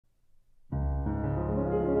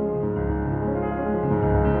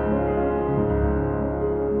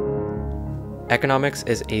Economics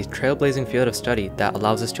is a trailblazing field of study that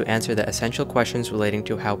allows us to answer the essential questions relating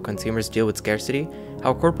to how consumers deal with scarcity,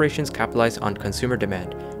 how corporations capitalize on consumer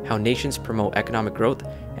demand, how nations promote economic growth,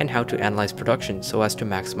 and how to analyze production so as to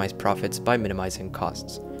maximize profits by minimizing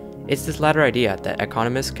costs. It's this latter idea that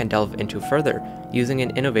economists can delve into further using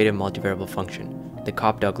an innovative multivariable function, the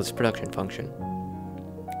Cobb-Douglas production function.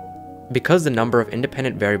 Because the number of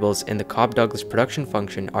independent variables in the Cobb-Douglas production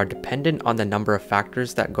function are dependent on the number of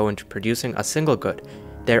factors that go into producing a single good,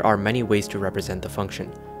 there are many ways to represent the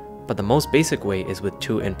function. But the most basic way is with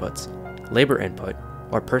two inputs: labor input,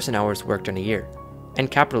 or person hours worked in a year,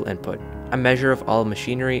 and capital input, a measure of all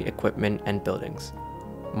machinery, equipment, and buildings.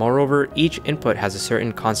 Moreover, each input has a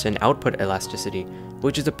certain constant output elasticity,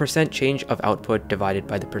 which is the percent change of output divided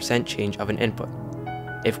by the percent change of an input.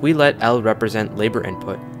 If we let L represent labor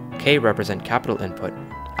input, K represent capital input,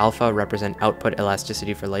 alpha represent output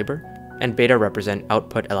elasticity for labor, and beta represent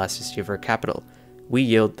output elasticity for capital, we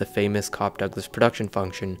yield the famous Cobb-Douglas production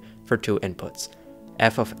function for two inputs.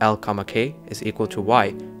 F of L, K is equal to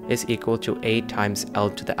Y is equal to A times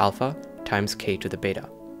L to the alpha times K to the beta.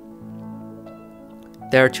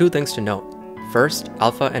 There are two things to note. First,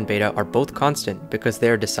 alpha and beta are both constant because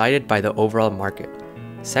they are decided by the overall market.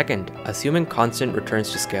 Second, assuming constant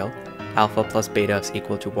returns to scale, alpha plus beta is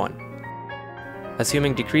equal to 1.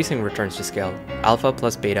 Assuming decreasing returns to scale, alpha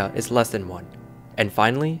plus beta is less than 1. And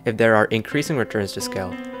finally, if there are increasing returns to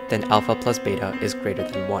scale, then alpha plus beta is greater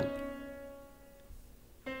than 1.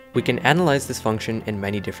 We can analyze this function in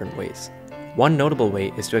many different ways. One notable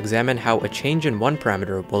way is to examine how a change in one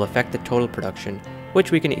parameter will affect the total production,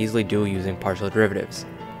 which we can easily do using partial derivatives.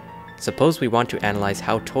 Suppose we want to analyze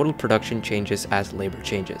how total production changes as labor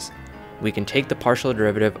changes. We can take the partial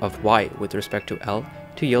derivative of y with respect to L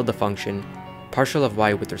to yield the function partial of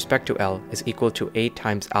y with respect to L is equal to A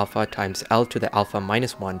times alpha times L to the alpha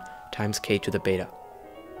minus 1 times K to the beta.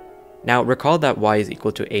 Now recall that y is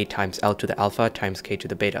equal to A times L to the alpha times K to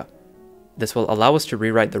the beta. This will allow us to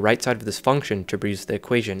rewrite the right side of this function to produce the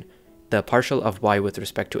equation the partial of y with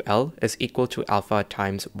respect to L is equal to alpha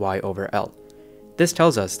times y over L. This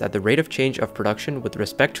tells us that the rate of change of production with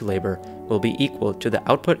respect to labor will be equal to the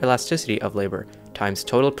output elasticity of labor times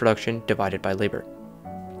total production divided by labor.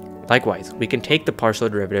 Likewise, we can take the partial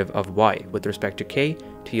derivative of y with respect to k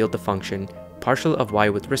to yield the function partial of y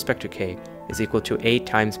with respect to k is equal to A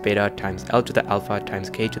times beta times L to the alpha times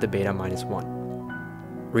K to the beta minus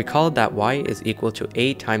 1. Recall that y is equal to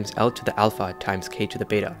A times L to the alpha times K to the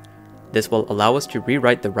beta. This will allow us to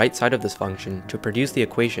rewrite the right side of this function to produce the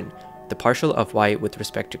equation the partial of y with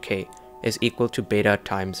respect to k is equal to beta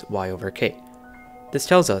times y over k. This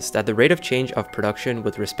tells us that the rate of change of production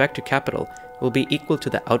with respect to capital will be equal to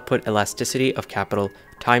the output elasticity of capital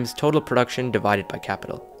times total production divided by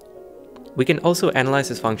capital. We can also analyze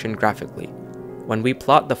this function graphically. When we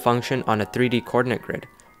plot the function on a 3D coordinate grid,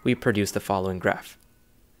 we produce the following graph.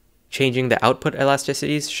 Changing the output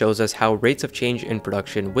elasticities shows us how rates of change in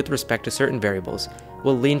production with respect to certain variables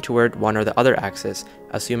will lean toward one or the other axis,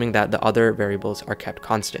 assuming that the other variables are kept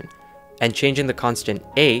constant. And changing the constant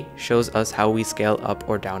A shows us how we scale up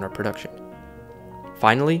or down our production.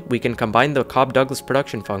 Finally, we can combine the Cobb-Douglas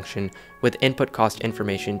production function with input cost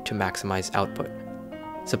information to maximize output.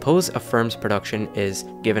 Suppose a firm's production is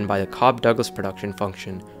given by the Cobb-Douglas production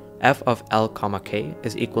function f of L, K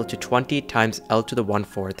is equal to 20 times L to the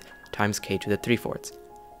 1/4 times K to the 3/4,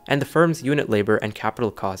 and the firm's unit labor and capital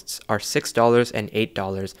costs are $6 and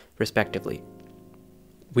 $8 respectively.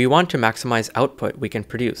 We want to maximize output we can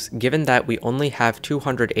produce, given that we only have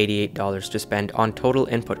 $288 to spend on total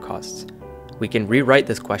input costs. We can rewrite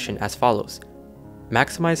this question as follows.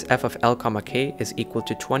 Maximize f of L, K is equal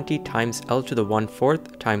to 20 times L to the 1/4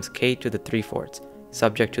 times K to the 3/4,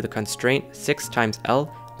 subject to the constraint 6 times L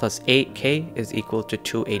plus 8k is equal to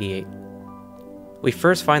 288. We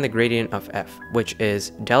first find the gradient of f, which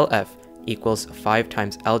is del f equals 5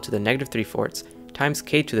 times L to the negative 3/4 times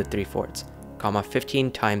K to the 3/4, comma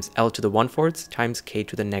 15 times L to the 1/4 times K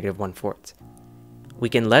to the negative 1/4. We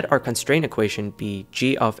can let our constraint equation be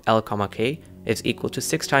g of L, K is equal to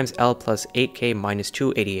 6 times L plus 8k minus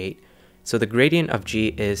 288, so the gradient of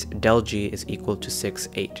g is del g is equal to 6,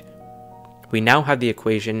 8. We now have the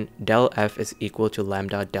equation del f is equal to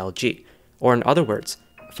lambda del g, or in other words,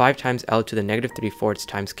 5 times L to the negative 3/4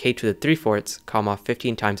 times K to the 3/4, comma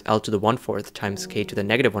 15 times L to the 1/4 times K to the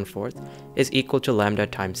negative 1/4 is equal to lambda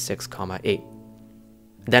times 6, 8.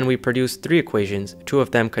 Then we produce three equations, two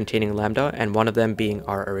of them containing lambda and one of them being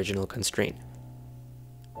our original constraint.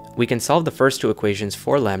 We can solve the first two equations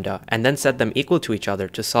for lambda and then set them equal to each other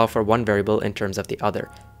to solve for one variable in terms of the other,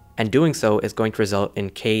 and doing so is going to result in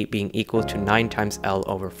k being equal to 9 times L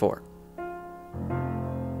over 4.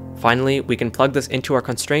 Finally, we can plug this into our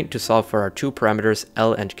constraint to solve for our two parameters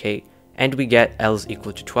L and K, and we get L is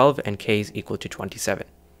equal to 12 and K is equal to 27.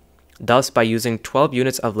 Thus, by using 12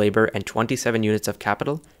 units of labor and 27 units of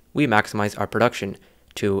capital, we maximize our production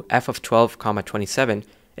to f of 12, 27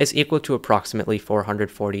 is equal to approximately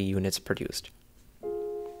 440 units produced.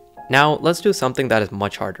 Now, let's do something that is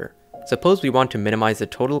much harder. Suppose we want to minimize the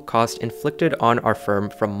total cost inflicted on our firm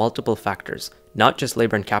from multiple factors, not just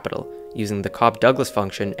labor and capital, using the Cobb-Douglas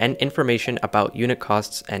function and information about unit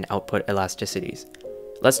costs and output elasticities.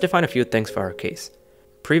 Let's define a few things for our case.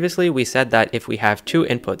 Previously, we said that if we have two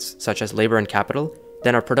inputs, such as labor and capital,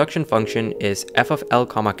 then our production function is f of L,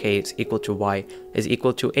 k is equal to y is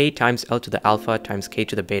equal to a times L to the alpha times k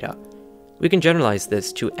to the beta. We can generalize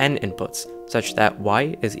this to n inputs, such that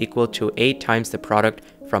y is equal to a times the product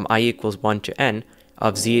from I equals 1 to n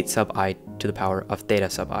of z sub I to the power of theta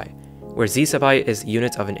sub I, where z sub I is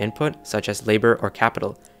units of an input, such as labor or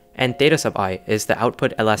capital, and theta sub I is the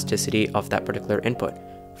output elasticity of that particular input,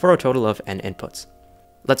 for a total of n inputs.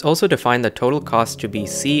 Let's also define the total cost to be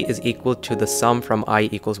C is equal to the sum from I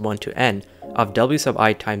equals 1 to n of W sub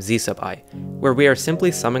I times Z sub I, where we are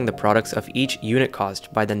simply summing the products of each unit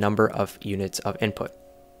cost by the number of units of input.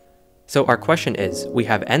 So our question is, we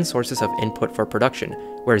have n sources of input for production,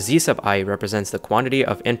 where Z sub I represents the quantity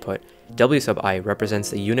of input, W sub I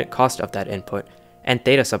represents the unit cost of that input, and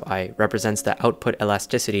theta sub I represents the output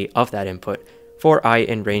elasticity of that input for I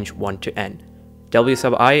in range 1 to n. W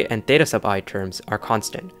sub I and theta sub I terms are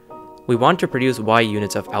constant. We want to produce y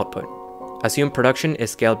units of output. Assume production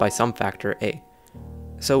is scaled by some factor a.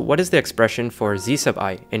 So what is the expression for z sub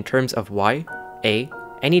I in terms of y, a,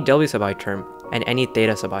 any W sub I term, and any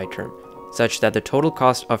theta sub I term, such that the total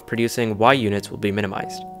cost of producing y units will be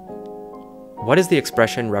minimized? What is the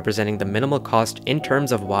expression representing the minimal cost in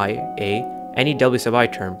terms of y, a, any W sub I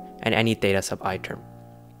term, and any theta sub I term?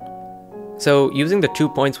 So, using the 2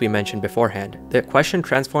 points we mentioned beforehand, the question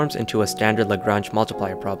transforms into a standard Lagrange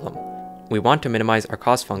multiplier problem. We want to minimize our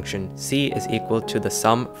cost function C is equal to the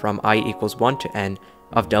sum from I equals 1 to n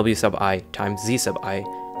of W sub I times Z sub I,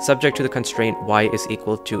 subject to the constraint y is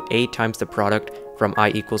equal to a times the product from I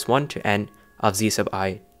equals 1 to n of Z sub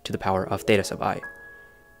I to the power of theta sub I.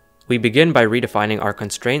 We begin by redefining our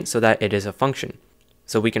constraint so that it is a function.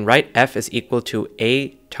 So we can write f is equal to a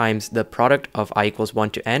times the product of I equals 1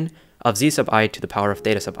 to n of z sub I to the power of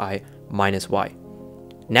theta sub I minus y.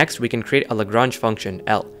 Next, we can create a Lagrange function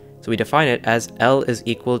L. So we define it as L is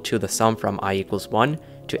equal to the sum from I equals 1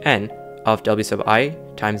 to n of W sub I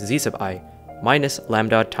times Z sub I minus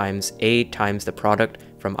lambda times a times the product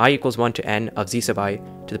from I equals 1 to n of Z sub I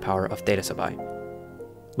to the power of theta sub I.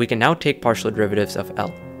 We can now take partial derivatives of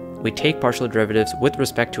L. We take partial derivatives with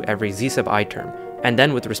respect to every Z sub I term, and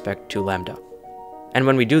then with respect to lambda. And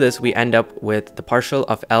when we do this, we end up with the partial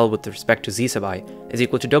of L with respect to Z sub I is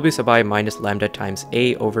equal to W sub I minus lambda times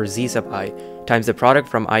A over Z sub I times the product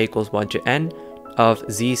from I equals 1 to n of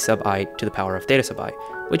Z sub I to the power of theta sub I,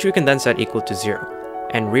 which we can then set equal to 0.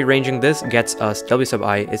 And rearranging this gets us W sub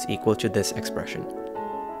I is equal to this expression.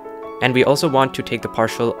 And we also want to take the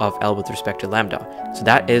partial of L with respect to lambda. So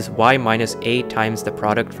that is y minus A times the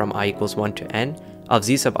product from I equals 1 to n of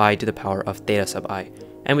Z sub I to the power of theta sub I.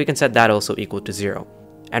 And we can set that also equal to 0.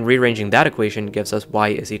 And rearranging that equation gives us y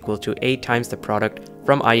is equal to a times the product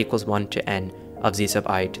from I equals 1 to n of Z sub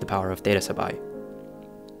I to the power of theta sub I.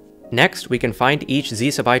 Next, we can find each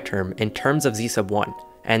Z sub I term in terms of Z sub 1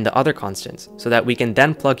 and the other constants, so that we can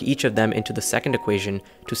then plug each of them into the second equation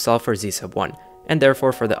to solve for Z sub 1, and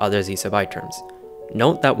therefore for the other Z sub I terms.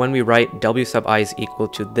 Note that when we write W sub I is equal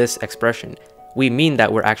to this expression, we mean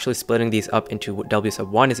that we're actually splitting these up into W sub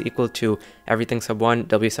 1 is equal to everything sub 1,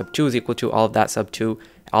 W sub 2 is equal to all of that sub 2,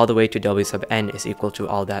 all the way to W sub n is equal to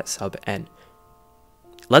all that sub n.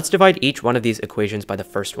 Let's divide each one of these equations by the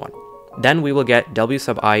first one. Then we will get W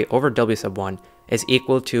sub I over W sub 1 is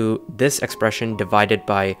equal to this expression divided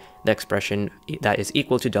by the expression that is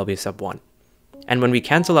equal to W sub 1. And when we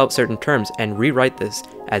cancel out certain terms and rewrite this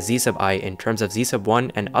as Z sub I in terms of Z sub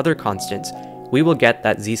 1 and other constants, we will get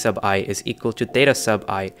that Z sub I is equal to theta sub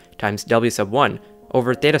I times W sub 1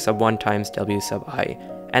 over theta sub 1 times W sub I,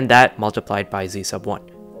 and that multiplied by Z sub 1.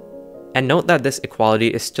 And note that this equality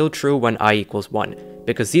is still true when I equals 1,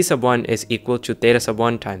 because Z sub 1 is equal to theta sub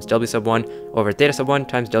 1 times W sub 1 over theta sub 1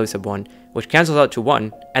 times W sub 1, which cancels out to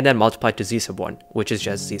 1, and then multiplied to Z sub 1, which is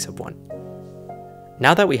just Z sub 1.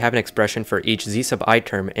 Now that we have an expression for each Z sub I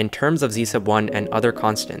term in terms of Z sub 1 and other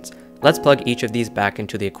constants, let's plug each of these back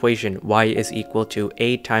into the equation y is equal to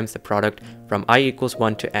a times the product from I equals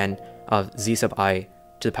 1 to n of Z sub I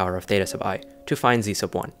to the power of theta sub I to find Z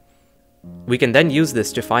sub 1. We can then use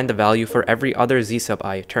this to find the value for every other z sub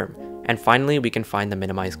I term, and finally we can find the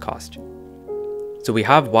minimized cost. So we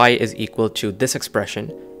have y is equal to this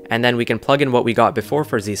expression, and then we can plug in what we got before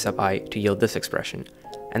for z sub I to yield this expression.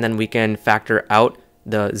 And then we can factor out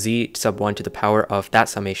the z sub 1 to the power of that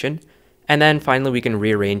summation, and then finally we can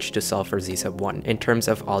rearrange to solve for z sub 1 in terms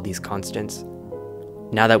of all these constants.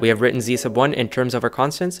 Now that we have written z sub 1 in terms of our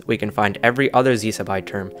constants, we can find every other z sub I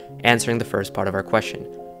term, answering the first part of our question.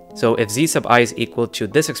 So if z sub I is equal to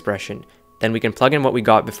this expression, then we can plug in what we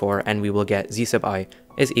got before and we will get z sub I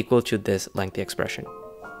is equal to this lengthy expression.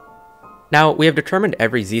 Now we have determined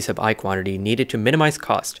every z sub I quantity needed to minimize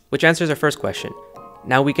cost, which answers our first question.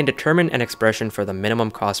 Now we can determine an expression for the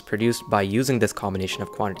minimum cost produced by using this combination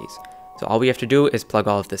of quantities. So all we have to do is plug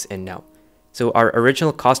all of this in now. So our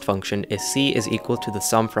original cost function is c is equal to the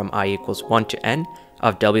sum from I equals 1 to n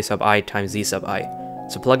of w sub I times z sub I.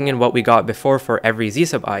 So plugging in what we got before for every z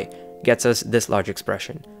sub I gets us this large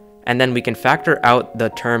expression. And then we can factor out the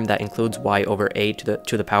term that includes y over a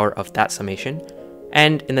to the power of that summation.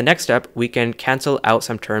 And in the next step, we can cancel out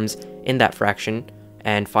some terms in that fraction.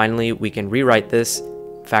 And finally, we can rewrite this,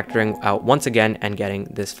 factoring out once again and getting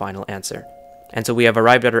this final answer. And so we have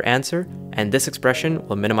arrived at our answer, and this expression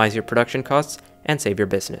will minimize your production costs and save your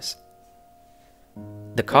business.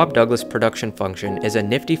 The Cobb-Douglas production function is a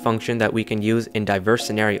nifty function that we can use in diverse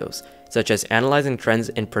scenarios, such as analyzing trends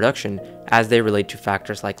in production as they relate to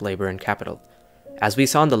factors like labor and capital. As we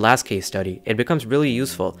saw in the last case study, it becomes really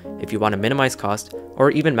useful if you want to minimize cost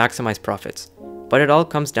or even maximize profits. But it all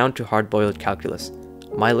comes down to hard-boiled calculus.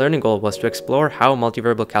 My learning goal was to explore how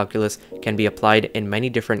multivariable calculus can be applied in many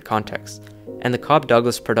different contexts, and the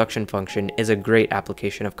Cobb-Douglas production function is a great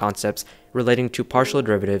application of concepts relating to partial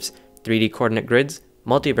derivatives, 3D coordinate grids,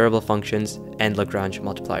 multivariable functions, and Lagrange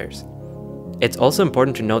multipliers. It's also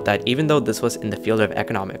important to note that even though this was in the field of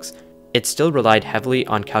economics, it still relied heavily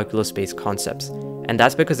on calculus-based concepts, and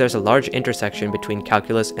that's because there's a large intersection between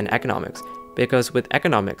calculus and economics, because with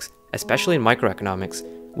economics, especially in microeconomics,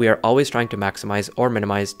 we are always trying to maximize or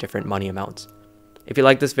minimize different money amounts. If you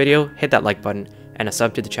like this video, hit that like button, and a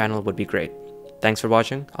sub to the channel would be great. Thanks for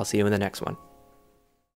watching, I'll see you in the next one.